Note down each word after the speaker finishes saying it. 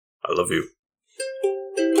I love you.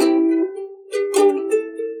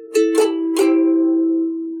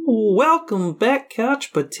 Welcome back,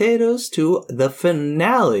 Couch Potatoes, to the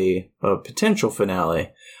finale, a potential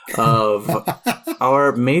finale, of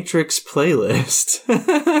our Matrix playlist.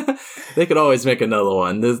 They could always make another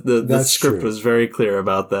one. The script true. was very clear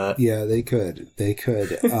about that. Yeah, they could.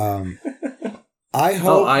 I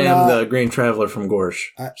hope I am the Green Traveler from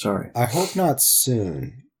Gorsh. Sorry. I hope not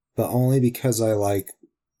soon, but only because I like...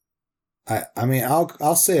 I mean,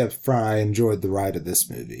 I'll say up front, I enjoyed the ride of this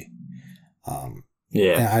movie.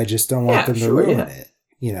 Yeah. And I just don't want them to ruin it,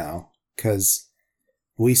 you know, because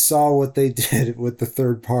we saw what they did with the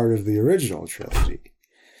third part of the original trilogy.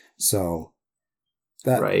 So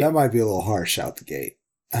that might be a little harsh out the gate.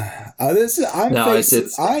 I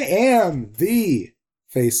am the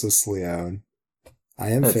Faceless Leon.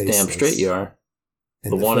 I am That's faceless. damn straight you are.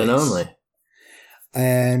 The one and only.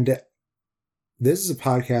 And this is a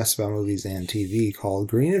podcast about movies and TV called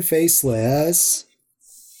Green and Faceless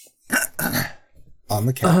on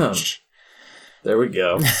the couch. There we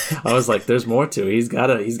go. I was like, there's more to it. He's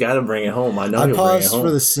gotta bring it home. I know he'll bring it home. I paused for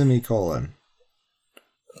the semicolon.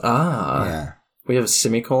 Yeah. We have a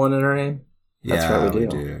semicolon in our name? That's right, we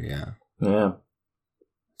do. Yeah.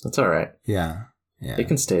 That's all right. Yeah. It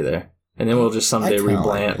can stay there. And then we'll just someday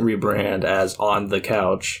rebrand as On the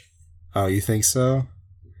Couch. Oh, you think so?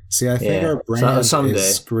 See, I think our brand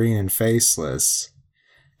is Green and Faceless.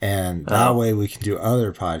 And that way we can do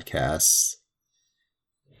other podcasts.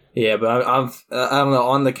 Yeah, but I don't know.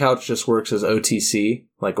 On the Couch just works as OTC,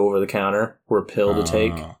 like over the counter, or pill to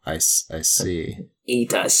take. I see.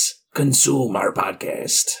 Eat us. Consume our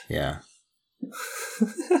podcast. Yeah.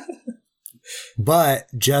 But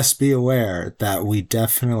just be aware that we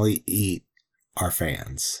definitely eat our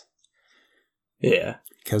fans. Yeah.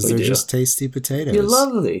 Because they're just tasty potatoes. You're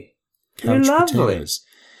lovely. Couch potatoes.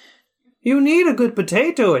 You need a good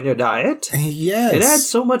potato in your diet. Yes. It adds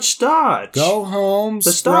so much starch. Go home,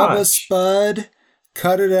 scrub a spud,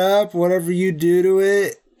 cut it up, whatever you do to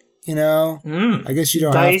it. You know, I guess you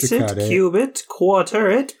don't have to cut it. Dice it, cube it,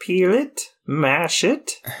 quarter it, peel it, mash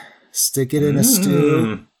it. Stick it in a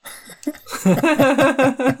stew.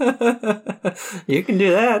 You can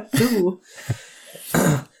do that, too.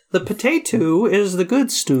 The potato is the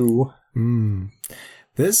good stew.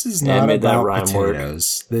 This is not about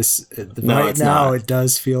potatoes. It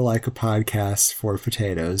does feel like a podcast for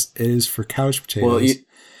potatoes. It is for couch potatoes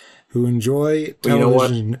who enjoy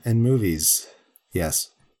television and movies.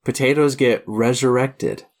 Yes. Potatoes get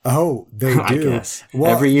resurrected. Oh, they do. I guess.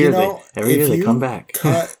 Well, every year they come back.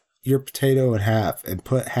 Cut your potato in half and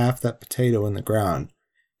put half that potato in the ground.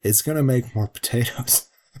 It's going to make more potatoes.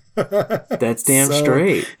 That's damn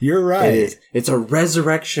straight. You're right. It's a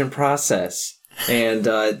resurrection process. And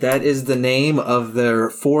that is the name of their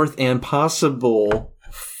fourth and possible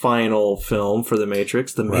final film for The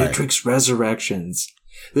Matrix, The Matrix Resurrections.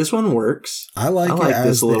 This one works. I like it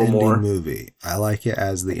as the ending movie. I like it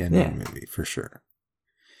as the ending movie, for sure.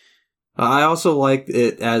 I also like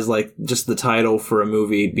it as like just the title for a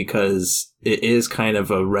movie because it is kind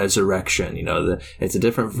of a resurrection. You know, it's a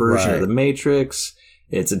different version of The Matrix.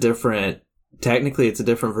 Technically, it's a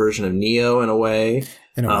different version of Neo in a way.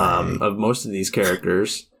 Of most of these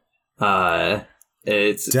characters.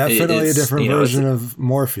 It's definitely a different version of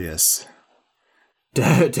Morpheus.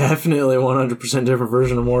 Definitely 100% different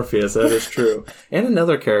version of Morpheus. That is true. And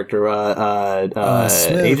another character,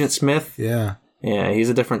 Smith. Agent Smith. Yeah. Yeah, he's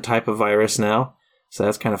a different type of virus now. So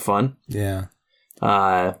that's kind of fun. Yeah.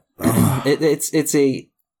 It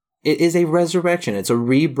is a resurrection. It's a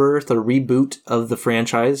rebirth, a reboot of the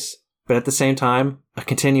franchise, but at the same time, a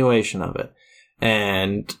continuation of it.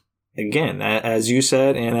 And again, as you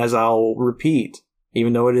said, and as I'll repeat,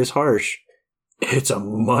 even though it is harsh, it's a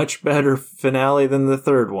much better finale than the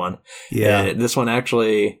third one. Yeah. And this one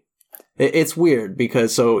actually, it's weird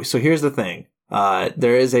because, so here's the thing.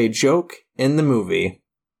 There is a joke in the movie,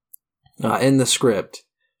 in the script,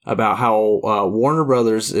 about how Warner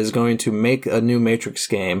Brothers is going to make a new Matrix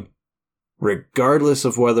game, regardless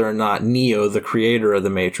of whether or not Neo, the creator of the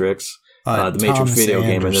Matrix, the Matrix video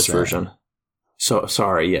game in this version. So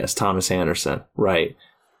sorry, yes, Thomas Anderson, right?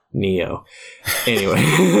 Neo. Anyway,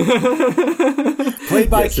 played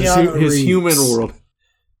by Keanu Reeves. His human world.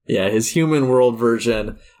 Yeah, his human world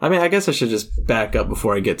version. I mean, I guess I should just back up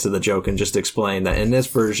before I get to the joke and just explain that in this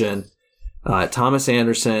version, Thomas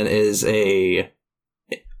Anderson is a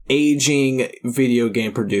aging video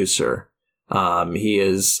game producer. He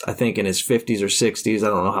is, I think, in his 50s or 60s. I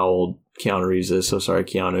don't know how old Keanu Reeves is, so sorry,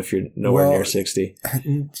 Keanu, if you're nowhere near 60.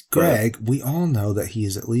 Greg, we all know that he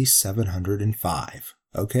is at least 705.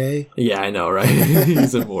 Okay? Yeah, I know, right?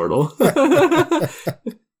 He's immortal. But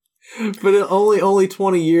only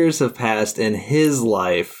 20 years have passed in his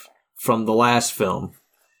life from the last film.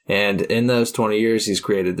 And in those 20 years, he's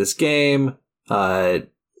created this game.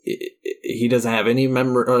 He doesn't have any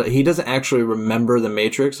he doesn't actually remember the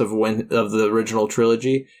Matrix of the original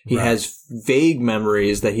trilogy. He has vague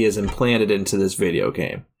memories that he has implanted into this video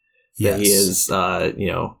game. Yes. That he is,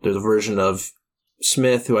 there's a version of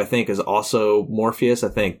Smith who I think is also Morpheus. I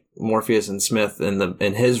think Morpheus and Smith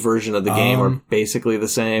in his version of the game are basically the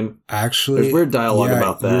same. Actually, there's weird dialogue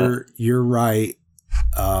about that. You're right.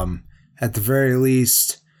 At the very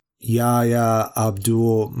least, Yahya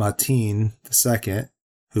Abdul-Mateen II,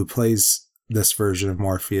 who plays this version of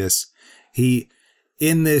Morpheus, he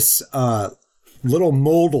in this little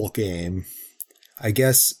modal game. I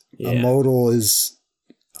guess a modal is.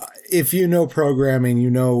 If you know programming, you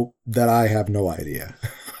know that I have no idea.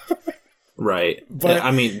 Right. But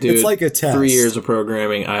I mean, dude, it's like a test. 3 years of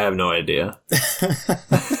programming, I have no idea.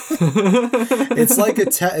 It's like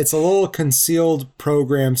it's a little concealed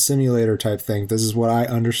program simulator type thing. This is what I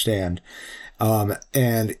understand.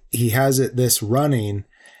 And he has this running,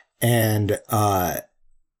 and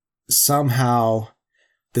somehow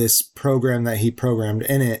this program that he programmed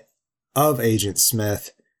in it of Agent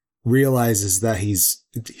Smith realizes that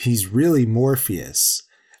he's really Morpheus.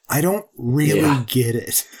 I don't really get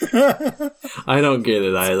it. I don't get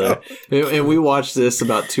it either. And we watched this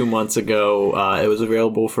about 2 months ago. It was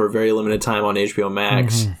available for a very limited time on HBO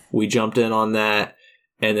Max. Mm-hmm. We jumped in on that,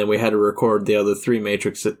 and then we had to record the other 3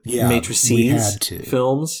 Matrices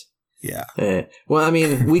films. Yeah. Well, I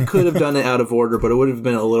mean, we could have done it out of order, but it would have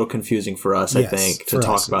been a little confusing for us, I think, to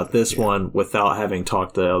talk about this one without having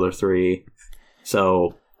talked the other 3.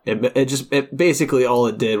 So it basically all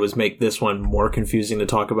it did was make this one more confusing to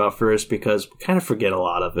talk about first because we kind of forget a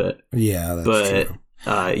lot of it. Yeah, that's true.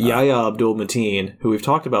 Yahya Abdul-Mateen, who we've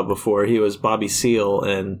talked about before, he was Bobby Seale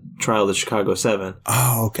in Trial of the Chicago 7.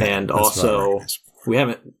 Oh, okay. And that's also, we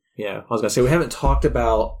haven't talked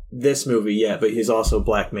about this movie yet, but he's also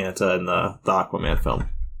Black Manta in the Aquaman film.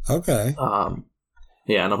 Okay.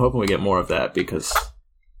 Yeah, and I'm hoping we get more of that because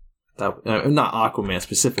not Aquaman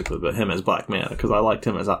specifically, but him as Black Manta, because I liked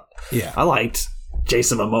him as I liked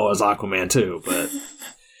Jason Momoa as Aquaman too. But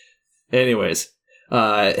anyways,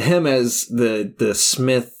 him as the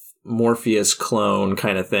Smith Morpheus clone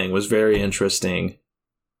kind of thing was very interesting.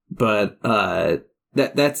 But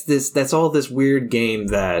that's all this weird game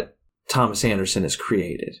that Thomas Anderson has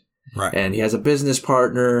created, right? And he has a business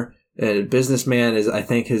partner. And businessman is, I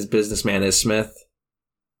think his businessman is Smith.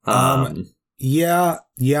 Yeah,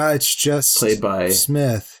 it's just played by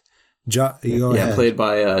Smith. Go ahead. Played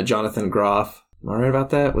by Jonathan Groff. Am I right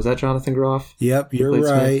about that? Was that Jonathan Groff? Yep, you're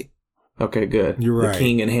right. Smith? Okay, good. You're right. The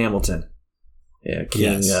King in Hamilton. Yeah,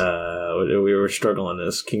 King. Yes. We were struggling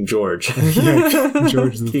this. King George. George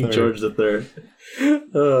the King George the Third.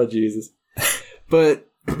 Oh Jesus! But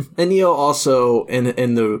Neo also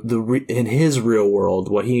in his real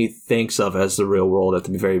world, what he thinks of as the real world at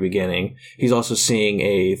the very beginning, he's also seeing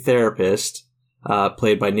a therapist,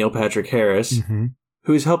 played by Neil Patrick Harris, mm-hmm.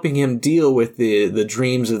 who's helping him deal with the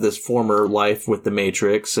dreams of this former life with the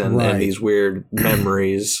Matrix and these weird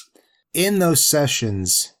memories. In those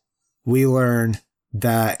sessions, we learn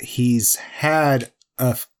that he's had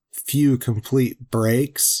a few complete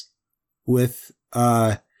breaks with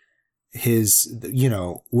his,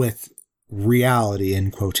 with reality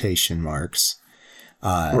in quotation marks.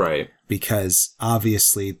 Right. Because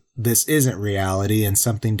obviously this isn't reality and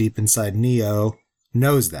something deep inside Neo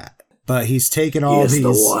knows that. But he's taken all these...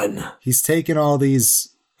 He's taken all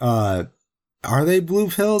these... are they blue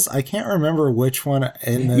pills? I can't remember which one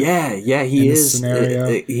in the he is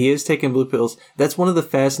scenario. He is taking blue pills. That's one of the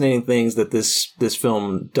fascinating things that this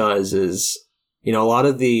film does is, a lot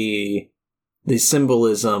of the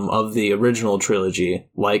symbolism of the original trilogy,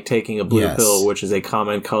 like taking a blue pill, which is a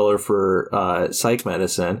common color for psych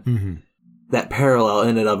medicine, mm-hmm. that parallel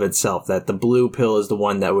in and of itself, that the blue pill is the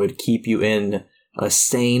one that would keep you in a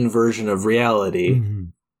sane version of reality. Mm-hmm.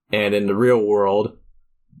 And in the real world,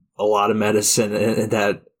 a lot of medicine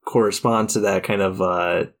that corresponds to that kind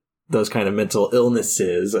of, those kind of mental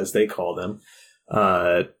illnesses, as they call them,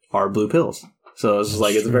 are blue pills. So it's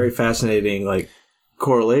it's a very fascinating,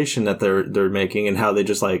 correlation that they're making, and how they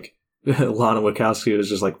just Lana Wachowski was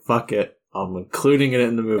just fuck it, I'm including it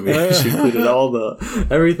in the movie. She included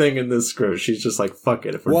everything in this script. She's just fuck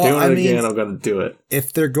it, if we're doing it again, I'm gonna do it.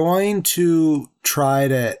 If they're going to try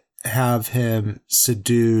to have him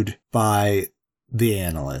subdued by the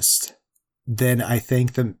analyst, then I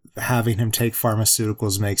think having him take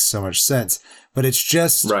pharmaceuticals makes so much sense. But it's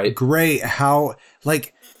just great how,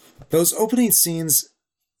 like, those opening scenes,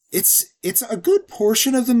 it's a good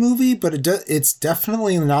portion of the movie, but it's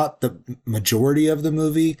definitely not the majority of the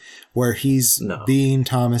movie, where he's being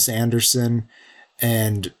Thomas Anderson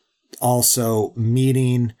and also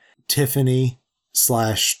meeting Tiffany /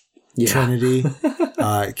 Trinity,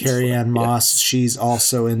 Carrie-Anne Moss. She's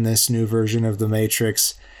also in this new version of The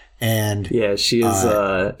Matrix. And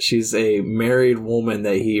she's a married woman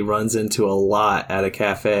that he runs into a lot at a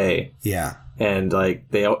cafe. Yeah. And like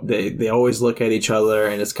they always look at each other,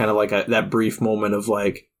 and it's kind of like that brief moment of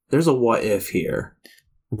like, there's a what if here.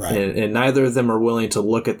 Right. And neither of them are willing to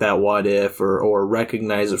look at that what if or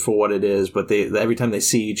recognize it for what it is, but every time they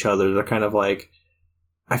see each other, they're kind of like,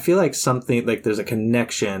 I feel like something, like there's a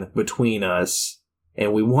connection between us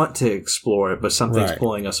and we want to explore it, but something's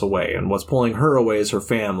pulling us away. And what's pulling her away is her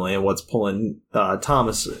family, and what's pulling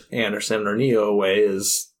Thomas Anderson or Neo away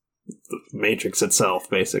is the Matrix itself,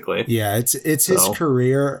 basically. Yeah, it's his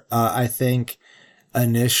career, I think,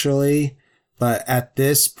 initially, but at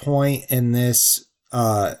this point in this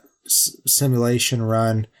simulation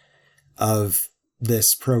run of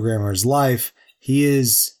this programmer's life,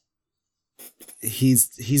 he's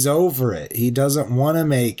over it. He doesn't want to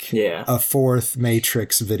make a fourth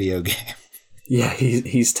Matrix video game. Yeah,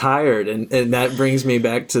 he's tired, and that brings me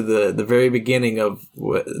back to the very beginning of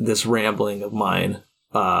this rambling of mine,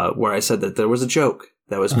 where I said that there was a joke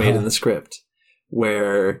that was made in the script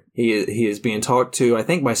where he is being talked to, I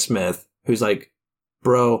think by Smith, who's like,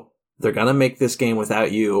 bro, they're gonna make this game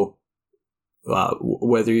without you,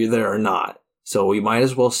 whether you're there or not. So we might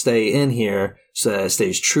as well stay in here so that it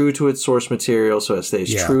stays true to its source material, so it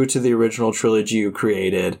stays true to the original trilogy you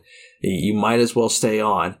created. You might as well stay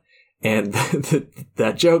on. And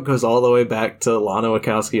that joke goes all the way back to Lana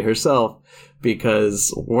Wachowski herself,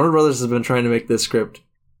 because Warner Brothers has been trying to make this script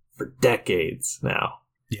for decades now.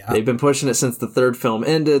 Yeah. They've been pushing it since the third film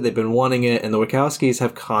ended. They've been wanting it, and the Wachowskis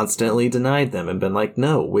have constantly denied them and been like,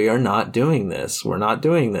 no, we are not doing this. We're not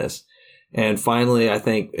doing this. And finally, I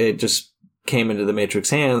think it just came into the Matrix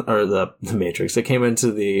hand, or the Matrix. It came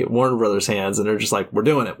into the Warner Brothers hands, and they're just like, we're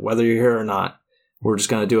doing it, whether you're here or not. We're just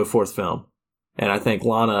going to do a fourth film. And I think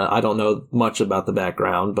Lana, I don't know much about the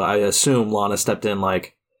background, but I assume Lana stepped in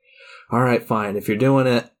like, all right, fine. If you're doing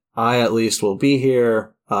it, I at least will be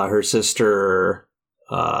here. Her sister,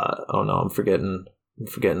 I'm forgetting.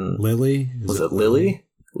 Lily? Was it Lily?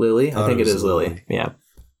 Lily? I think it is Lily. Yeah.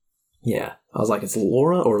 Yeah. I was like, it's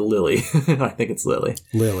Laura or Lily? I think it's Lily.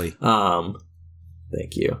 Lily.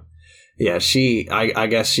 Thank you. Yeah, I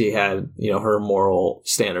guess she had, her moral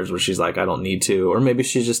standards where she's like, I don't need to. Or maybe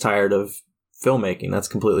she's just tired of filmmaking. That's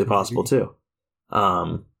completely possible too.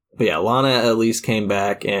 But yeah, Lana at least came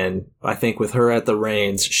back, and I think with her at the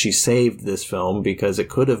reins, she saved this film, because it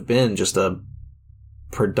could have been just a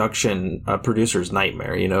producer's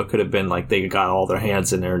nightmare. It could have been like they got all their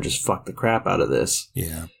hands in there and just fucked the crap out of this.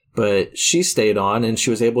 Yeah. But she stayed on, and she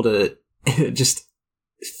was able to just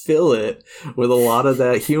fill it with a lot of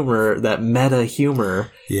that humor, that meta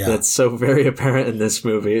humor that's so very apparent in this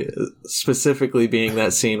movie, specifically being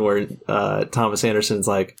that scene where Thomas Anderson's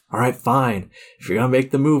like, all right, fine. If you're going to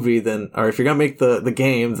make the movie, or if you're going to make the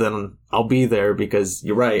game, then I'll be there, because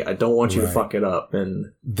you're right. I don't want you to fuck it up.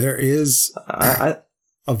 And there is a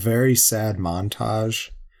very sad montage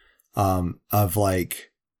of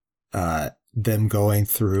like them going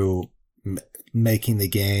through making the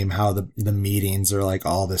game, how the meetings are like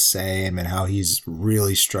all the same, and how he's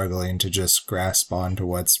really struggling to just grasp onto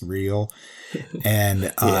what's real.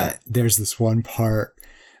 And there's this one part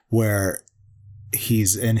where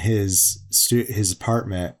he's in his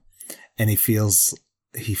apartment, and he feels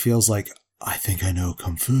like, I think I know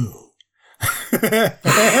Kung Fu.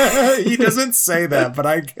 He doesn't say that, but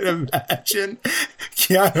I can imagine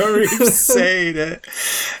Keanu Reeves saying it.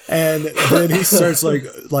 And then he starts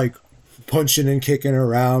like punching and kicking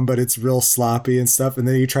around, but it's real sloppy and stuff. And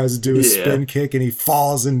then he tries to do a spin kick, and he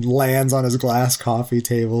falls and lands on his glass coffee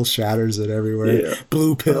table, shatters it everywhere. Yeah.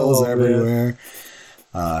 Blue pills everywhere.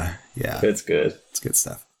 It's good. It's good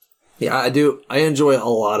stuff. Yeah, I do. I enjoy a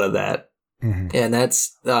lot of that. Mm-hmm. And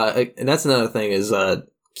that's another thing is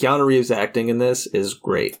Keanu Reeves acting in this is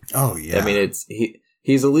great. Oh yeah. I mean,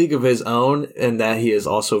 he's a league of his own, and that he is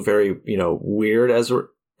also very, weird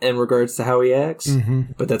in regards to how he acts.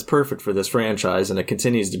 Mm-hmm. But that's perfect for this franchise, and it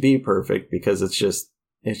continues to be perfect because it's just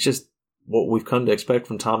what we've come to expect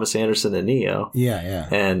from Thomas Anderson and Neo. Yeah, yeah.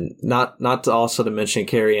 And not to also to mention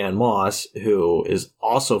Carrie-Anne Moss, who is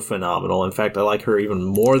also phenomenal. In fact, I like her even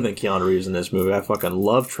more than Keanu Reeves in this movie. I fucking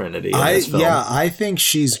love Trinity in this film. Yeah, I think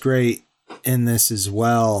she's great in this as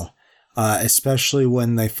well, especially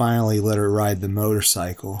when they finally let her ride the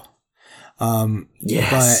motorcycle.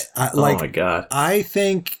 Yes. But oh my God. I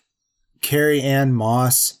think Carrie-Anne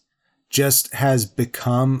Moss just has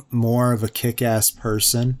become more of a kick-ass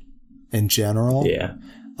person in general. Yeah.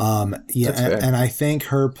 And I think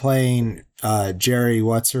her playing Jerry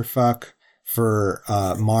What's-Her-Fuck for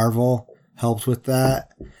Marvel helped with that.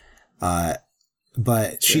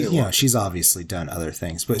 But she's obviously done other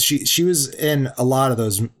things. But she was in a lot of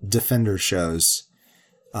those Defender shows.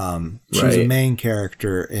 She was a main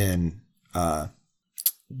character in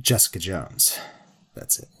Jessica Jones.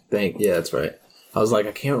 That's it. Yeah, that's right. I was like,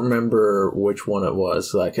 I can't remember which one it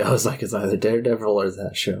was. Like, I was like, it's either Daredevil or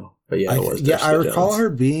that show. But yeah, it was. I recall her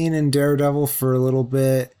being in Daredevil for a little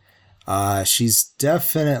bit. She's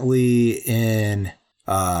definitely in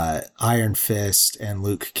Iron Fist and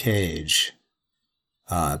Luke Cage.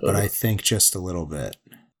 But I think just a little bit.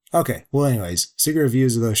 Okay. Well, anyways, secret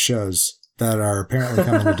reviews of those shows that are apparently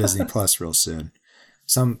coming to Disney Plus real soon.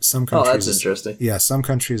 Some countries. Oh, that's interesting. Yeah, some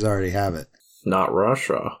countries already have it. Not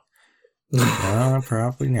Russia. No,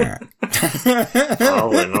 probably not.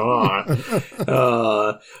 Probably not.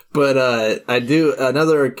 But I do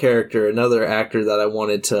another actor that I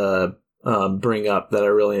wanted to bring up that I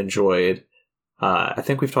really enjoyed. I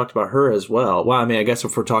think we've talked about her as well. Well, I mean, I guess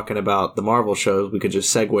if we're talking about the Marvel shows, we could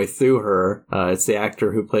just segue through her. It's the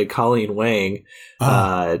actor who played Colleen Wing,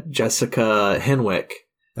 Jessica Henwick.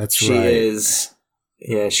 That's right. She is,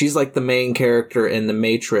 she's like the main character in The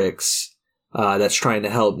Matrix. That's trying to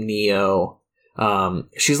help Neo.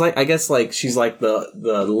 She's like, I guess like, she's like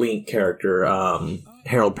the Link character,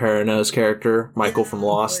 Harold Perrineau's character, Michael from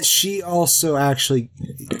Lost. She also actually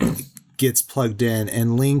gets plugged in,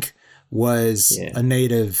 and Link was a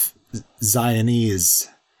native Zionese.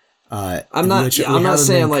 I'm not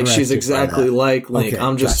saying like she's exactly like Link. Okay,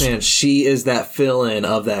 I'm just saying she is that fill-in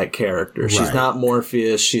of that character. Right. She's not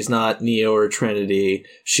Morpheus. She's not Neo or Trinity.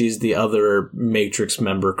 She's the other Matrix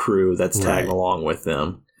member crew that's tagging along with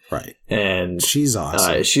them. Right. And she's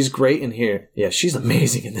awesome. She's great in here. Yeah, she's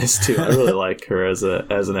amazing in this too. I really like her as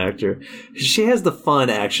an actor. She has the fun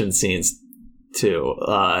action scenes too,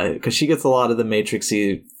 because she gets a lot of the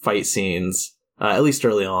Matrix-y fight scenes, at least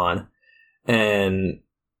early on, and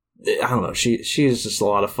I don't know. She is just a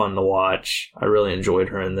lot of fun to watch. I really enjoyed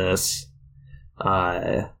her in this.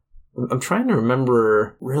 I'm trying to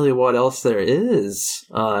remember really what else there is,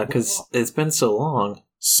 because it's been so long.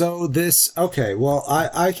 So okay, well,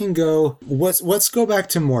 I can go. Let's go back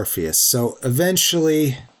to Morpheus. So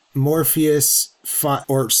eventually, Morpheus /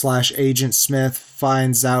 Agent Smith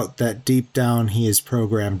finds out that deep down he is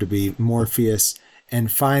programmed to be Morpheus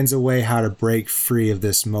and finds a way how to break free of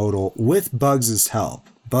this modal with Bugs' help.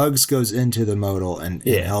 Bugs goes into the modal and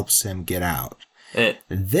helps him get out. And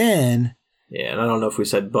then... Yeah, and I don't know if we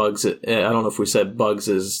said Bugs... I don't know if we said Bugs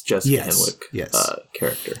is Jessica Henwick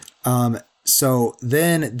character. So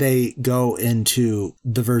then they go into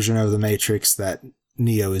the version of the Matrix that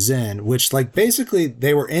Neo is in, which like basically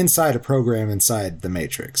they were inside a program inside the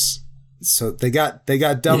Matrix. So they got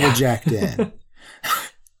double jacked in.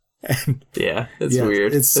 And, it's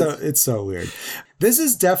weird. It's so weird. This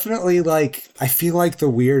is definitely like, I feel like the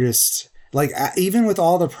weirdest, like even with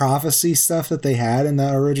all the prophecy stuff that they had in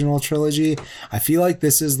the original trilogy, I feel like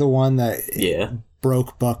this is the one that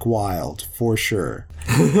broke Buck Wild for sure.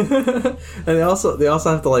 And they also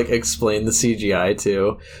have to like explain the CGI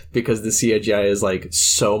too, because the CGI is like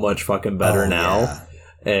so much fucking better now. Yeah.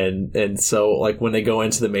 And so like when they go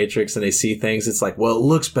into the Matrix and they see things, it's like, well, it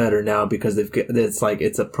looks better now because it's like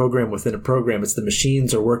it's a program within a program. It's the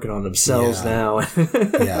machines are working on themselves now.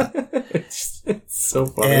 It's so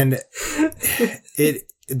funny. And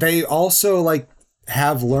they also like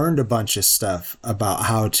have learned a bunch of stuff about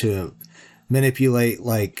how to manipulate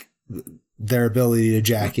like their ability to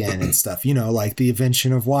jack in and stuff, you know, like the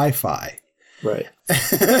invention of Wi-Fi. Right.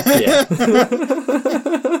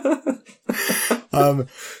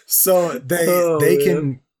 So they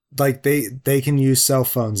can like they can use cell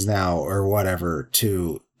phones now or whatever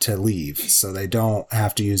to leave, so they don't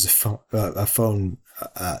have to use a phone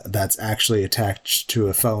that's actually attached to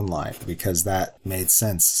a phone line, because that made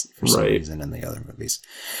sense for some reason in the other movies.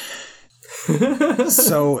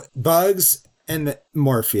 So Bugs and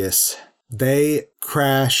Morpheus, they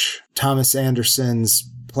crash Thomas Anderson's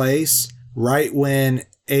place right when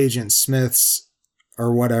Agent Smith's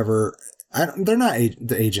or whatever, they're not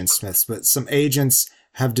the Agent Smiths, but some agents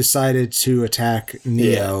have decided to attack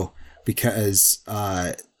Neo because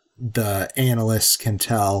the analysts can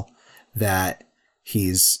tell that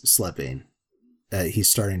he's slipping, that he's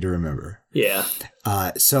starting to remember. Yeah.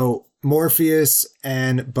 So Morpheus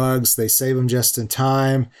and Bugs, they save him just in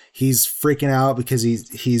time. He's freaking out because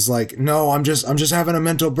he's like, no, I'm just having a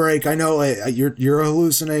mental break. I know it. Your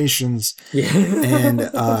hallucinations. Yeah.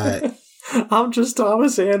 And I'm just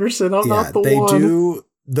Thomas Anderson. I'm not the one. They do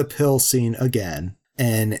the pill scene again,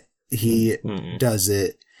 and he does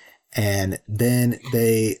it, and then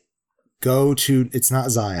they go to, it's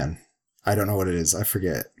not Zion. I don't know what it is. I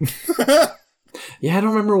forget. Yeah, I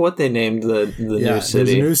don't remember what they named the new city.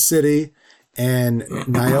 There's a new city, and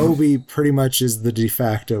Niobe pretty much is the de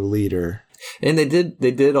facto leader. And they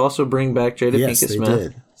did also bring back Jada Pinkett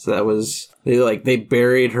Smith. Did. So that was they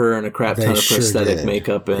buried her in a crap ton of prosthetic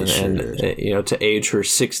makeup and to age her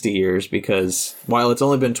 60 years, because while it's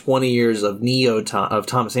only been 20 years of of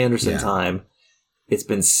Thomas Anderson time, it's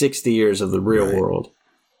been 60 years of the real world.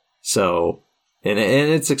 So. And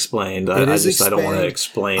it's explained. I don't want to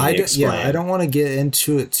explain. I don't want to get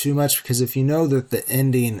into it too much, because if you know that the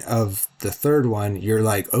ending of the third one, you're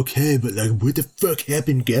like, okay, but like, what the fuck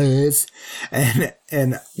happened, guys? And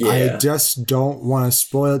I just don't want to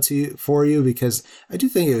spoil it for you, because I do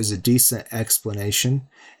think it was a decent explanation,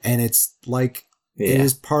 and it's like it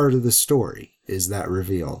is part of the story, is that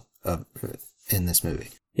reveal in this movie.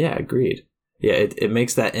 Yeah, agreed. Yeah, it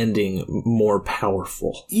makes that ending more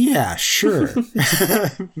powerful. Yeah, sure.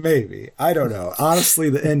 Maybe. I don't know.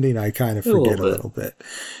 Honestly, the ending I kind of forget a little bit.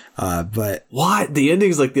 But what? The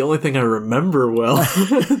ending's like the only thing I remember well.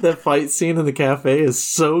 That fight scene in the cafe is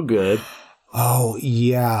so good. Oh,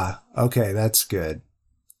 yeah. Okay, that's good.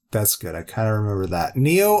 That's good. I kind of remember that.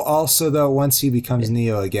 Neo also, though, once he becomes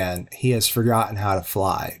Neo again, he has forgotten how to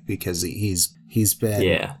fly, because he's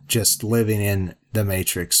been just living in the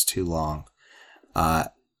Matrix too long.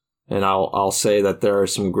 And I'll say that there are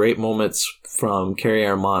some great moments from Carrie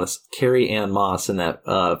Ann Moss in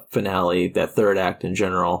that finale, that third act in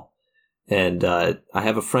general. And I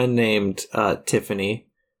have a friend named Tiffany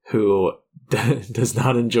who does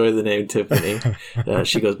not enjoy the name Tiffany.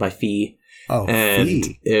 She goes by Fee. Oh, and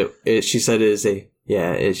Fee. She said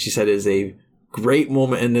it is a great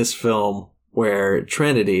moment in this film where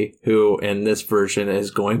Trinity, who in this version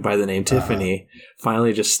is going by the name Tiffany,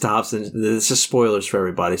 finally just stops. And this is spoilers for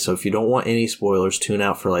everybody, so if you don't want any spoilers, tune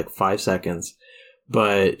out for like 5 seconds.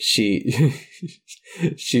 But she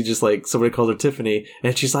just like, somebody called her Tiffany,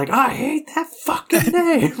 and she's like, I hate that fucking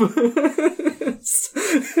name.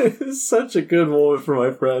 It's such a good moment for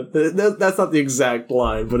my friend. That's not the exact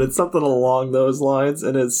line, but it's something along those lines,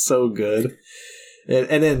 and it's so good.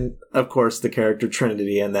 And then, of course, the character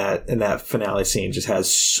Trinity in that finale scene just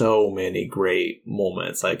has so many great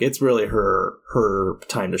moments. Like, it's really her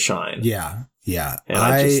time to shine. Yeah, yeah. And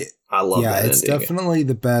I love that. Yeah, it's definitely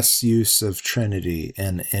the best use of Trinity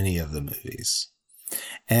in any of the movies.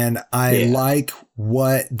 And I like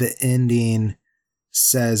what the ending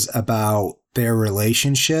says about their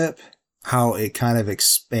relationship, how it kind of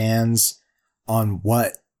expands on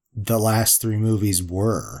what the last 3 movies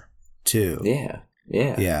were, too. Yeah.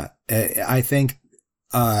 I think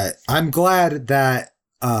I'm glad that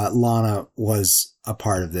Lana was a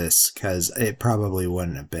part of this, because it probably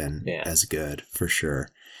wouldn't have been as good, for sure.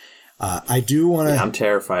 I do want to... I'm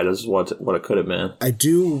terrified as what it could have been. I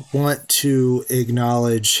do want to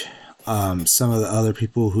acknowledge some of the other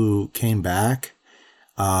people who came back.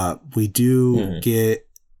 We do get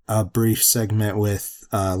a brief segment with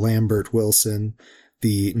Lambert Wilson,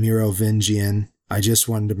 the Merovingian. I just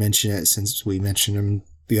wanted to mention it since we mentioned him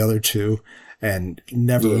the other 2 and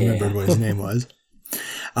never remembered what his name was.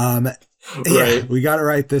 Right. Yeah, we got it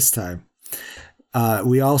right this time.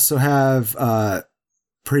 We also have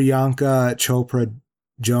Priyanka Chopra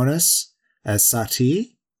Jonas as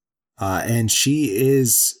Sati, and she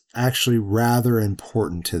is actually rather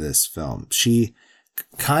important to this film. She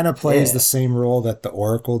kind of plays the same role that the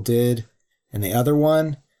Oracle did in the other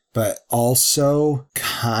one, but also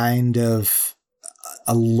kind of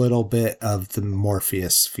a little bit of the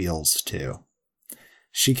Morpheus feels too.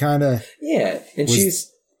 She kind of and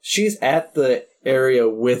she's at the area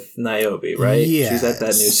with Niobe, right? Yeah, she's at that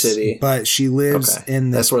new city, but she lives in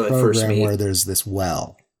this program where there's this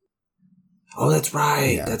well. Oh, that's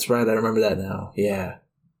right. Yeah. That's right. I remember that now. Yeah.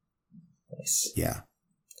 Nice. Yeah.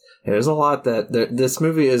 There's a lot this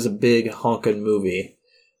movie is a big honking movie,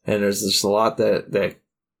 and there's just a lot that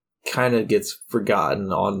kind of gets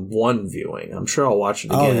forgotten on one viewing. I'm sure I'll watch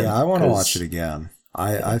it again. Oh yeah, I want to watch it again.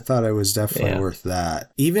 I thought it was definitely worth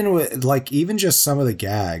that. Even just some of the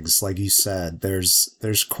gags, like you said,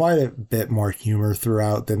 there's quite a bit more humor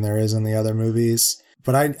throughout than there is in the other movies.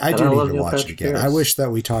 But I do need to watch it again. I wish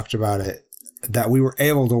that we talked about it, that we were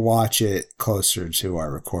able to watch it closer to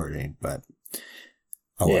our recording, but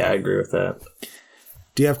I agree with that.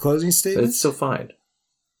 Do you have closing statements? But it's still fine.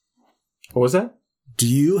 What was that? Do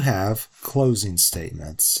you have closing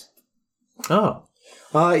statements? Oh.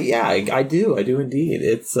 Yeah, I do. I do indeed.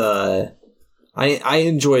 It's I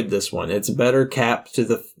enjoyed this one. It's a better cap to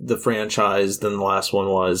the franchise than the last one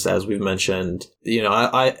was, as we've mentioned. You know,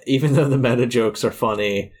 I even though the meta jokes are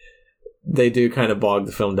funny, they do kind of bog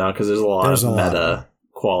the film down because there's a lot of meta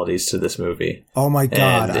qualities to this movie. Oh my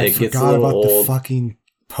god, I forgot about the fucking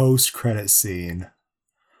post-credit scene.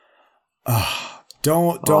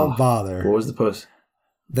 Don't bother. What was the post?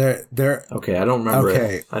 They're okay. I don't remember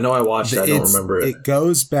it. I know I watched it. I don't remember it. It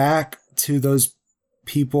goes back to those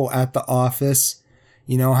people at the office.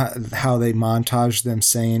 You know how they montage them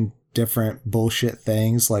saying different bullshit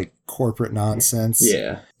things like corporate nonsense.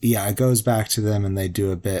 Yeah. It goes back to them, and they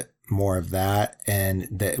do a bit more of that. And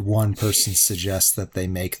that one person suggests that they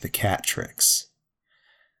make the cat tricks.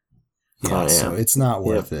 So it's not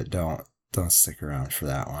worth it. Don't stick around for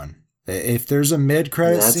that one. If there's a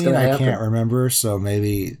mid-credit scene, I can't remember, so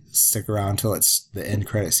maybe stick around until the end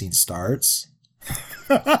credit scene starts.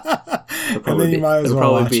 It'll probably be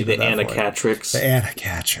the Anacatrix. The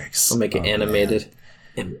Anacatrix. I'll make it animated.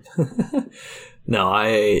 No,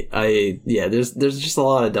 there's just a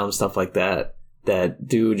lot of dumb stuff like that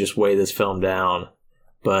do just weigh this film down.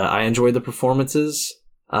 But I enjoyed the performances.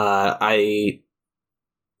 It's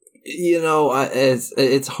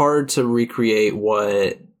hard to recreate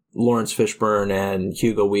what Lawrence Fishburne and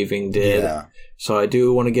Hugo Weaving did. Yeah. So I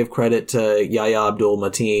do want to give credit to Yahya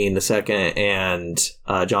Abdul-Mateen II and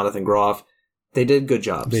Jonathan Groff. They did good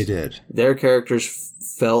jobs. They did. Their characters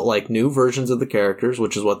felt like new versions of the characters,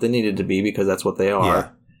 which is what they needed to be because that's what they are. Yeah.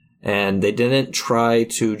 And they didn't try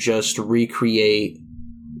to just recreate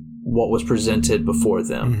what was presented before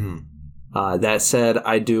them. Mm-hmm. That said,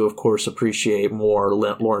 I do, of course, appreciate more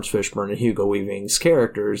Lawrence Fishburne and Hugo Weaving's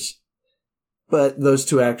characters. But those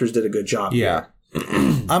two actors did a good job. Yeah.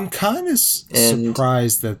 I'm kind of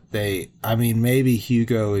surprised that maybe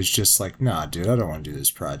Hugo is just like, nah, dude, I don't want to do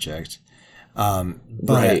this project.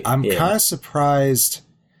 But I'm kind of surprised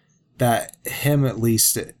that him at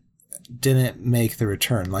least didn't make the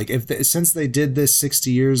return. Like, since they did this 60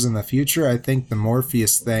 years in the future, I think the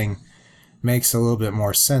Morpheus thing makes a little bit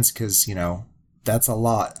more sense because, that's a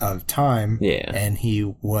lot of time. Yeah. And he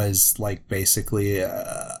was like basically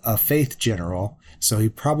a faith general. So he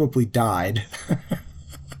probably died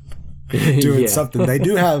doing something. They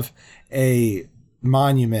do have a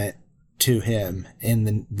monument to him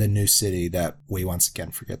in the new city that we once again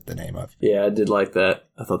forget the name of. Yeah, I did like that.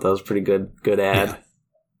 I thought that was a pretty good ad.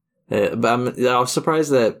 Yeah. But I was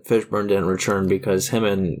surprised that Fishburne didn't return because him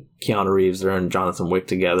and Keanu Reeves are and Jonathan Wick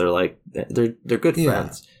together. Like they're good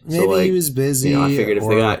friends. Maybe he was busy. I figured if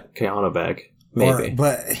they got Keanu back, maybe.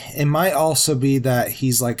 But it might also be that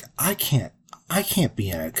he's like, I can't be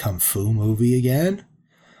in a kung fu movie again.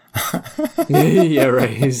 Yeah, right.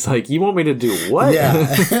 He's like, you want me to do what? Yeah.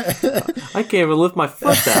 I can't even lift my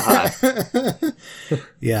foot that high.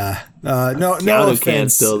 Yeah. No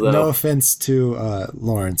offense. No offense to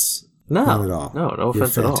Lawrence. No, not at all. No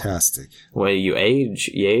offense at all. Fantastic. Well, you age,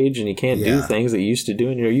 and you can't do things that you used to do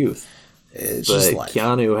in your youth. It's but just life.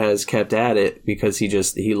 Keanu has kept at it because he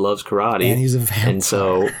loves karate. And he's a vampire. And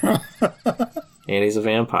so, and he's a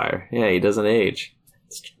vampire. Yeah, he doesn't age.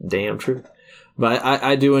 It's damn true. But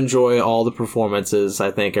I do enjoy all the performances.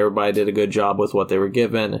 I think everybody did a good job with what they were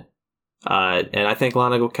given. And I think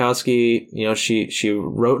Lana Wachowski, she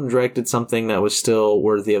wrote and directed something that was still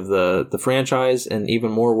worthy of the franchise and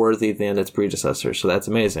even more worthy than its predecessor. So that's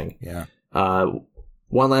amazing. Yeah.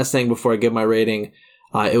 One last thing before I give my rating.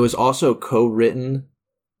 It was also co-written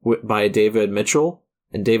by David Mitchell.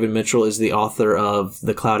 And David Mitchell is the author of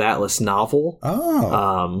the Cloud Atlas novel.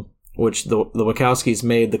 Oh. Which the Wachowskis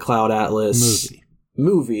made the Cloud Atlas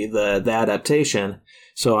movie, the adaptation.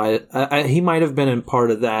 So he might have been in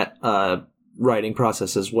part of that writing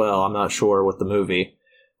process as well. I'm not sure with the movie,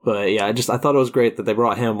 but yeah, I thought it was great that they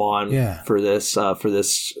brought him on for this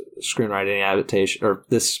screenwriting adaptation or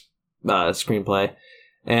this screenplay.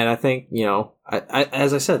 And I think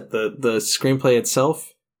as I said, the screenplay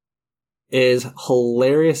itself is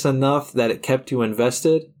hilarious enough that it kept you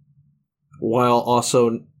invested, while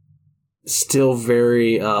also still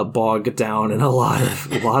very bogged down in a lot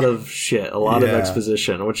of shit, a lot of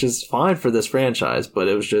exposition, which is fine for this franchise, but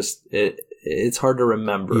it was just it's hard to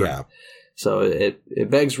remember. Yeah. So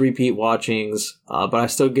it begs repeat watchings, but I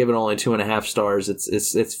still give it only 2.5 stars.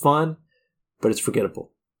 It's fun, but it's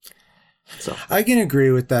forgettable. So I can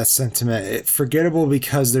agree with that sentiment. It's forgettable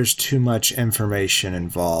because there's too much information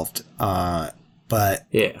involved. But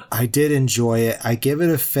I did enjoy it. I give it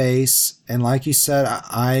a face. And like you said,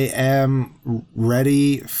 I am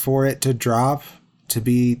ready for it to drop to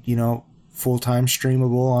be, full-time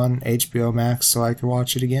streamable on HBO Max so I can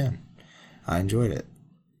watch it again. I enjoyed it.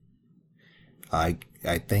 I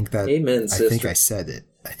think that... Amen, sister. I think I said it.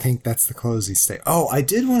 I think that's the closing statement. Oh, I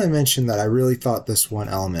did want to mention that I really thought this one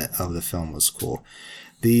element of the film was cool.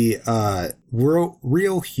 The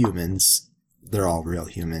real humans... They're all real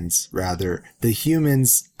humans, rather. The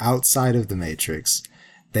humans outside of the Matrix,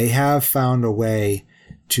 they have found a way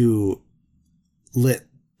to let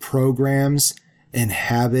programs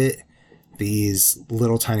inhabit these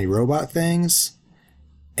little tiny robot things.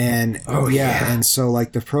 And and so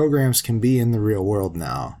like the programs can be in the real world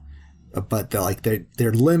now. But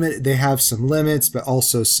they're limited. They have some limits, but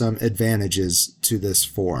also some advantages to this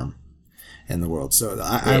form in the world. So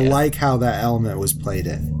I like how that element was played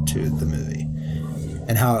into the movie.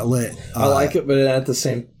 And how it lit. I like it, but at the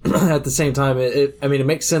same time, it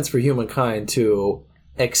makes sense for humankind to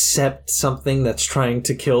accept something that's trying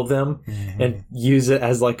to kill them and use it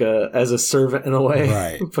as as a servant in a way.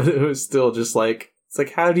 Right. But it was still just like, it's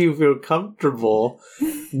like, how do you feel comfortable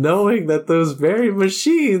knowing that those very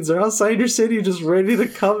machines are outside your city just ready to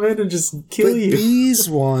come in and just kill you? These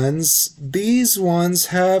ones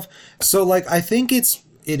have. So I think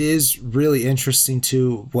it is really interesting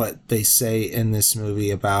too what they say in this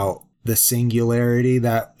movie about the singularity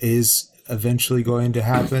that is eventually going to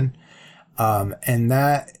happen. And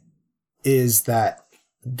that is that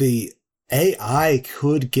the AI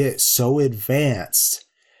could get so advanced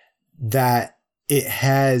that it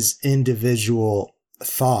has individual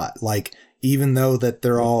thought. Even though that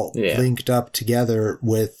they're all linked up together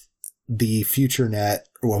with the future net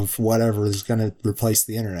of whatever is going to replace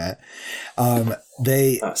the internet. Skynet.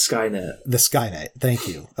 The Skynet. Thank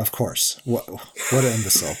you. Of course. What an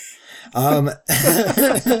imbecile.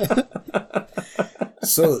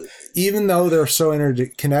 So even though they're so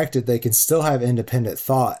interconnected, they can still have independent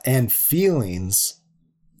thought and feelings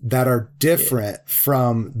that are different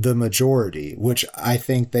from the majority, which I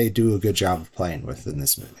think they do a good job of playing with in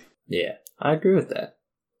this movie. Yeah, I agree with that.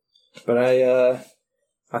 But I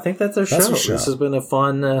think that's our show. This has been a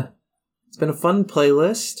fun. It's been a fun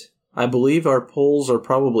playlist. I believe our polls are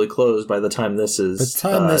probably closed by the time this is. By the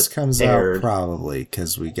time this comes aired. Out, probably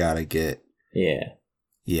because we gotta get.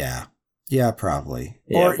 Yeah, probably.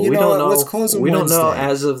 Yeah, or we don't know. Let's close on Wednesday. We don't know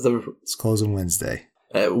as of the. Let's close on Wednesday.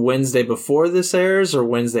 Wednesday before this airs or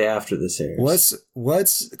Wednesday after this airs.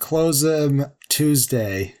 Let's close them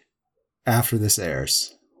Tuesday after this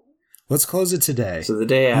airs. Let's close it today. So the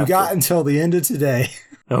day after. You got until the end of today.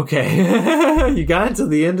 Okay. You got until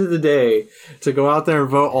the end of the day to go out there and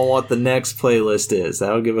vote on what the next playlist is.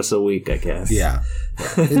 That'll give us a week, I guess. Yeah.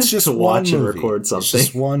 It's just to watch and record something. It's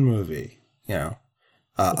just one movie, a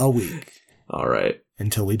week. All right.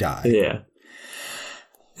 Until we die. Yeah.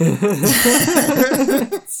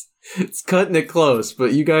 It's cutting it close,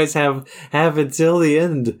 but you guys have until the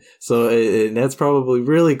end. So and that's probably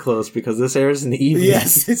really close because this airs in the evening.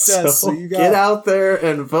 Yes, it does. So you get out there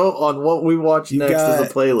and vote on what we watch next as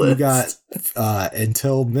a playlist. You got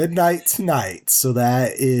until midnight tonight. So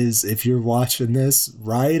that is, if you're watching this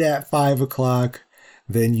right at 5:00,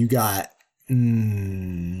 then you got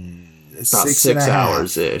 6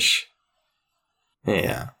 hours-ish.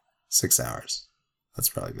 Yeah, 6 hours. That's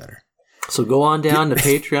probably better. So go on down to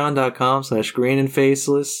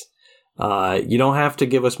patreon.com/greenandfaceless. You don't have to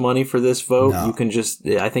give us money for this vote. No. You can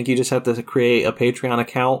I think you just have to create a Patreon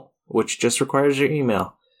account, which just requires your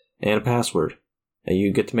email and a password. And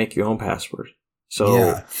you get to make your own password.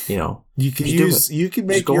 So, you can you can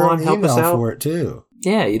make your own email for it too.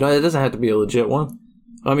 Yeah, it doesn't have to be a legit one.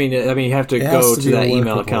 I mean, you have to go to that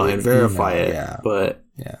email account and verify it. Yeah. But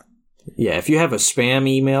yeah, if you have a spam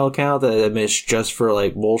email account that is just for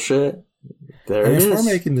bullshit, there it is. If we're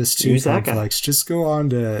making this too complex, just go on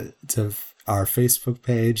to our Facebook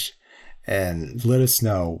page and let us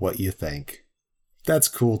know what you think. That's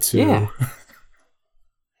cool too. Yeah.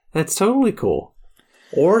 That's totally cool.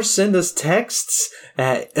 Or send us texts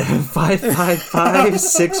at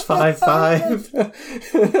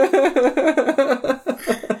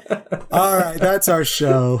 555-655. All right, that's our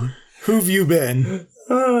show. Who've you been?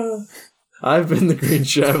 I've been the Green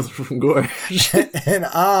Traveler from Gorge. And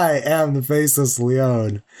I am the Faceless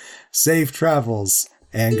Leon. Safe travels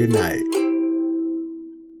and good night.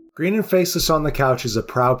 Green and Faceless on the Couch is a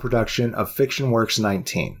proud production of FictionWorks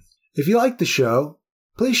 19. If you like the show,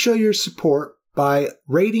 please show your support by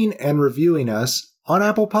rating and reviewing us on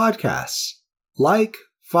Apple Podcasts. Like,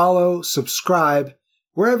 follow, subscribe,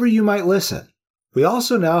 wherever you might listen. We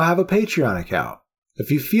also now have a Patreon account. If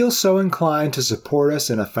you feel so inclined to support us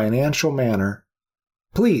in a financial manner,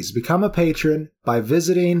 please become a patron by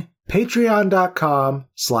visiting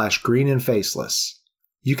patreon.com/greenandfaceless.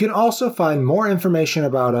 You can also find more information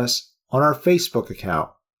about us on our Facebook account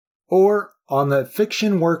or on the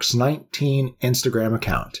FictionWorks19 Instagram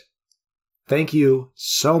account. Thank you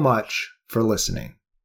so much for listening.